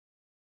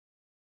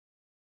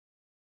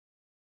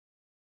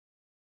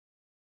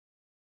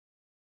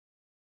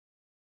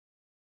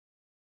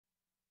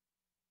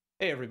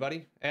Hey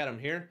everybody, Adam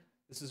here.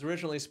 This is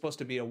originally supposed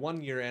to be a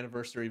 1-year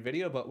anniversary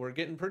video, but we're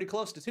getting pretty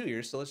close to 2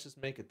 years, so let's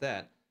just make it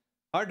that.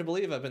 Hard to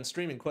believe I've been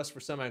streaming Quest for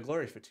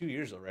Semi-Glory for 2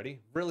 years already.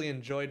 Really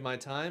enjoyed my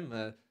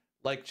time,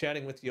 like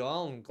chatting with you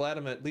all, and glad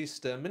I'm at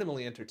least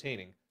minimally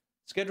entertaining.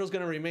 Schedule's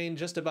going to remain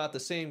just about the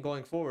same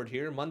going forward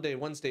here. Monday,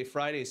 Wednesday,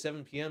 Friday,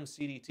 7 p.m.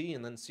 CDT,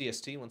 and then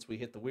CST once we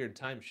hit the weird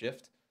time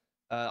shift.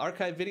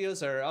 Archive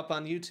videos are up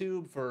on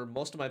YouTube for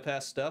most of my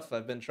past stuff.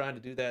 I've been trying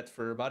to do that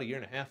for about 1.5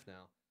 years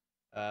now.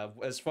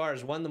 As far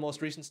as when the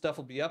most recent stuff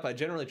will be up, I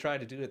generally try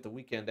to do it the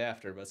weekend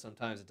after, but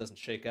sometimes it doesn't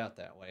shake out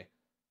that way.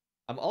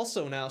 I'm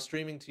also now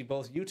streaming to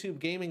both YouTube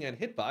Gaming and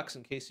Hitbox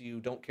in case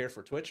you don't care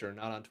for Twitch or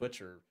not on Twitch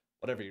or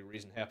whatever your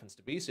reason happens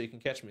to be, so you can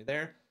catch me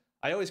there.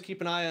 I always keep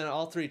an eye on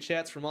all 3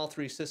 chats from all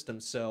 3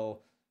 systems,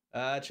 so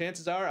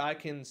chances are I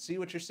can see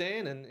what you're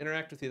saying and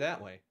interact with you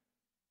that way.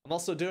 I'm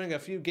also doing a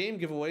few game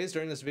giveaways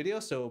during this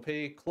video, so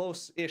pay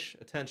close-ish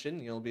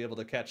attention. You'll be able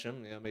to catch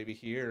them, maybe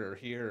here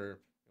or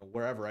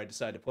wherever I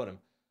decide to put them.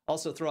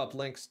 Also throw up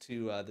links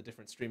to the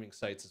different streaming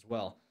sites as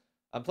well.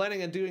 I'm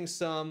planning on doing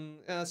some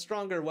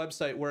stronger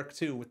website work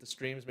too with the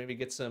streams, maybe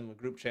get some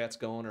group chats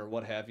going or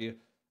what have you.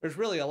 There's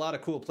really a lot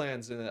of cool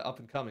plans up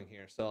and coming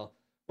here, so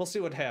we'll see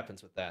what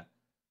happens with that.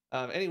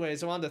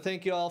 Anyways, I wanted to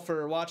thank you all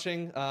for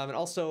watching and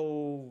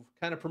also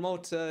kind of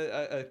promote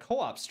a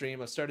co-op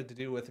stream I've started to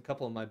do with a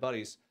couple of my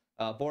buddies,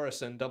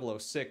 Boris and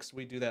 006.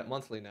 We do that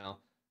monthly now.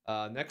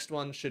 Next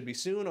one should be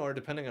soon, or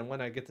depending on when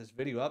I get this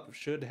video up,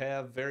 should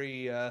have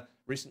very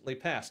recently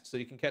passed, so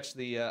you can catch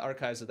the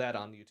archives of that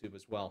on YouTube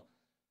as well.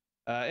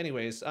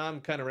 Anyways, I'm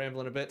kind of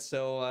rambling a bit,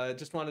 so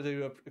just wanted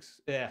to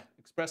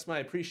express my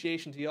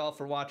appreciation to you all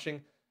for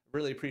watching.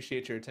 Really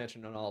appreciate your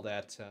attention on all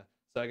that. So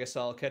I guess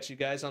I'll catch you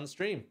guys on the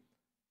stream.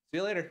 See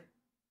you later.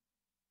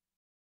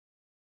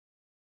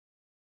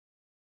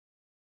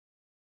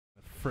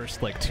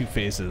 First, like, 2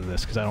 phases of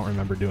this, because I don't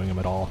remember doing them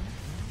at all.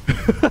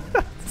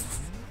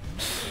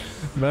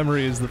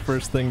 Memory is the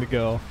first thing to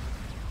go.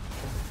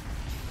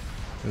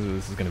 Ooh,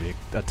 this is gonna be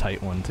a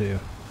tight one too.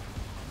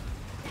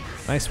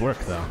 Nice work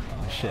though.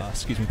 Shit,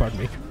 excuse me, pardon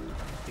me.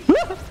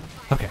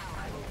 Okay,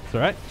 it's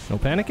alright, no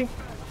panicking.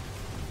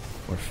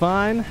 We're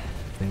fine,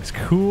 everything's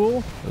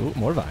cool. Ooh,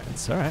 more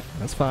vines, alright,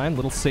 that's fine,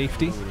 little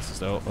safety. Ooh, this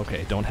is, oh,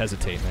 okay, don't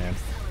hesitate, man.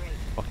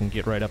 Fucking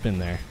get right up in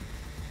there.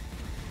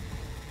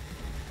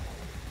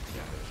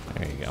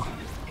 There you go,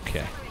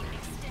 okay.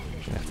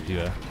 Gonna have to do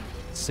a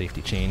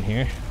safety chain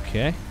here,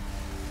 okay.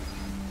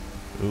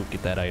 Ooh,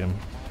 get that item.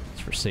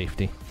 It's for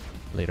safety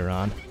later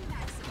on.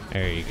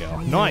 There you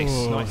go. Nice!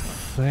 Ooh, nice.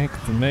 Thank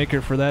the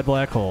maker for that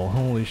black hole.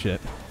 Holy shit.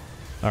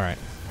 Alright.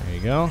 There you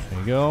go. There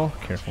you go.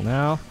 Careful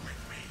now.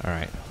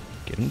 Alright.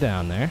 Get him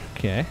down there.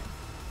 Okay.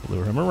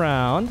 Lure him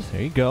around.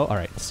 There you go.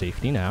 Alright.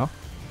 Safety now.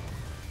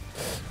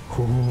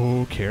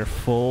 Ooh,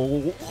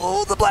 careful.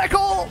 Oh, the black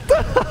hole!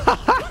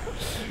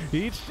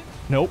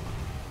 Nope.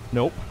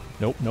 Nope.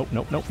 Nope, nope,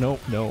 nope, nope, nope,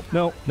 nope,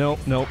 nope, nope,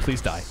 nope. Please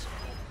die.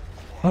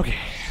 Okay.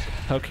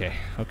 Okay,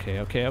 okay,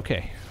 okay,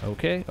 okay,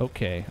 okay,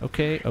 okay,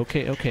 okay,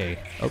 okay, okay,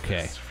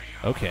 okay,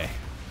 okay.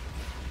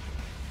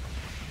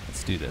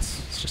 Let's do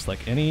this. It's just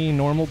like any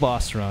normal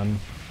boss run.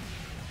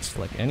 It's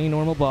like any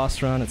normal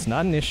boss run. It's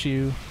not an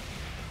issue.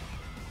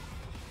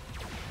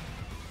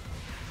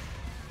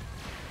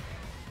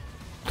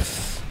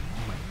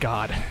 Oh my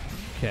god.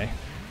 Okay.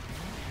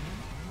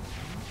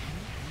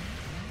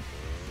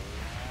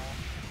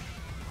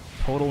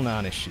 Total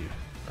non-issue,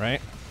 right?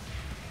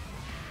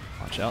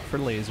 Watch out for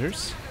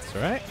lasers.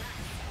 Alright.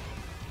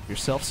 Give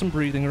yourself some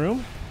breathing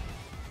room.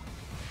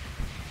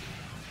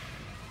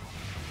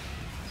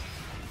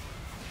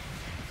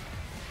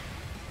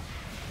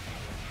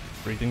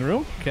 Breathing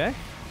room, okay.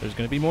 There's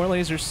gonna be more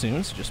lasers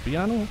soon, so just be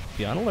on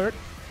alert.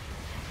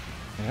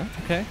 Yeah,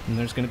 okay. And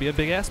there's gonna be a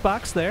big ass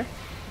box there.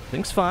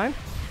 Everything's fine.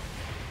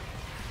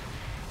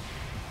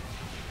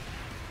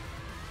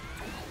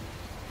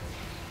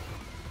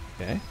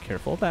 Okay,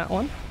 careful of that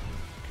one.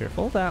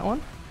 Careful of that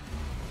one.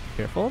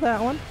 Careful of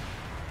that one.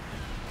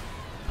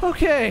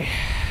 Okay.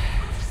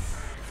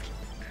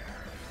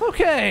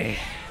 Okay.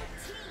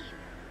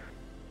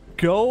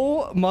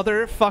 Go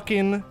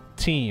motherfucking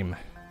team.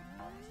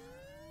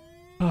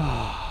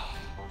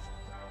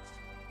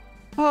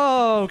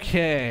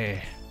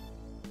 Okay.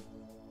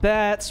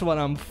 That's what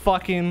I'm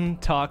fucking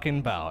talking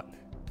about.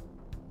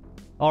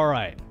 All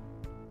right.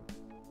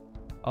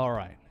 All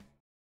right.